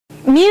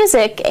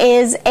Music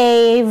is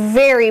a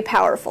very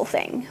powerful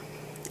thing.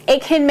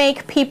 It can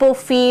make people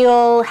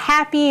feel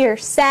happy or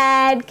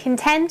sad,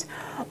 content,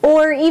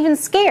 or even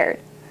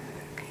scared.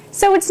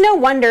 So it's no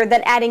wonder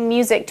that adding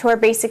music to our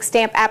basic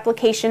stamp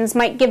applications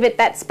might give it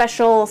that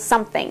special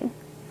something.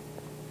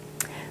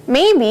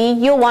 Maybe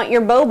you'll want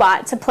your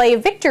Bobot to play a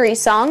victory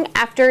song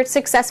after it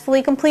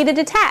successfully completed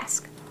a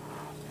task.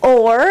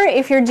 Or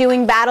if you're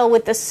doing battle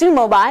with the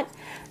Sumo Bot,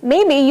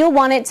 maybe you'll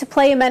want it to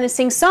play a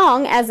menacing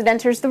song as it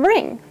enters the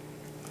ring.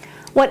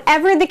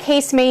 Whatever the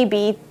case may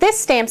be, this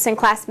Stamps in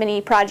Class mini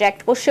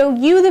project will show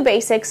you the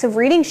basics of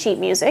reading sheet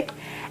music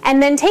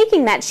and then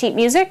taking that sheet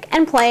music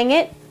and playing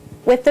it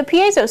with the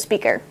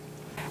Piezospeaker.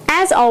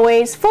 As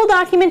always, full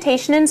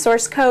documentation and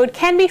source code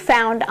can be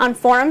found on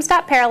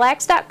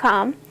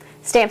forums.parallax.com,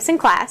 Stamps in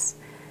Class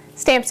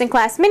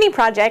mini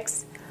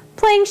projects,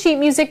 playing sheet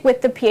music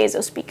with the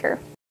Piezospeaker.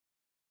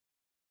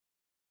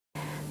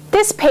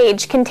 This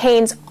page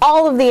contains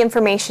all of the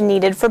information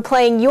needed for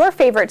playing your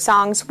favorite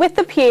songs with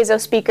the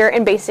Piezospeaker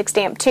in Basic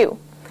Stamp 2,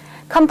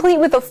 complete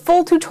with a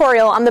full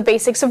tutorial on the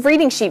basics of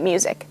reading sheet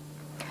music.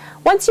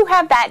 Once you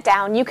have that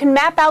down, you can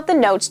map out the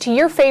notes to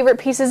your favorite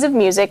pieces of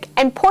music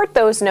and port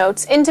those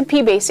notes into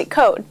PBasic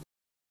code.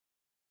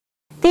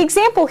 The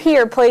example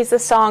here plays the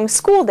song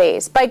School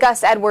Days by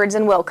Gus Edwards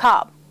and Will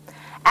Cobb.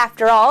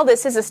 After all,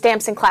 this is a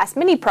Stamps in Class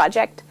mini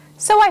project,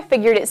 so I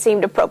figured it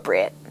seemed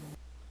appropriate.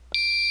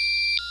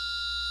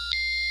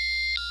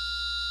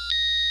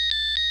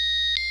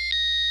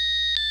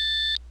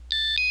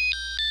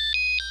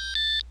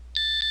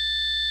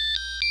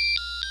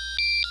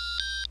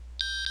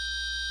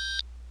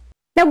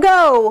 Now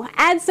go!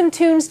 Add some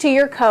tunes to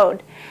your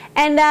code,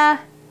 and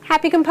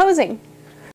happy composing!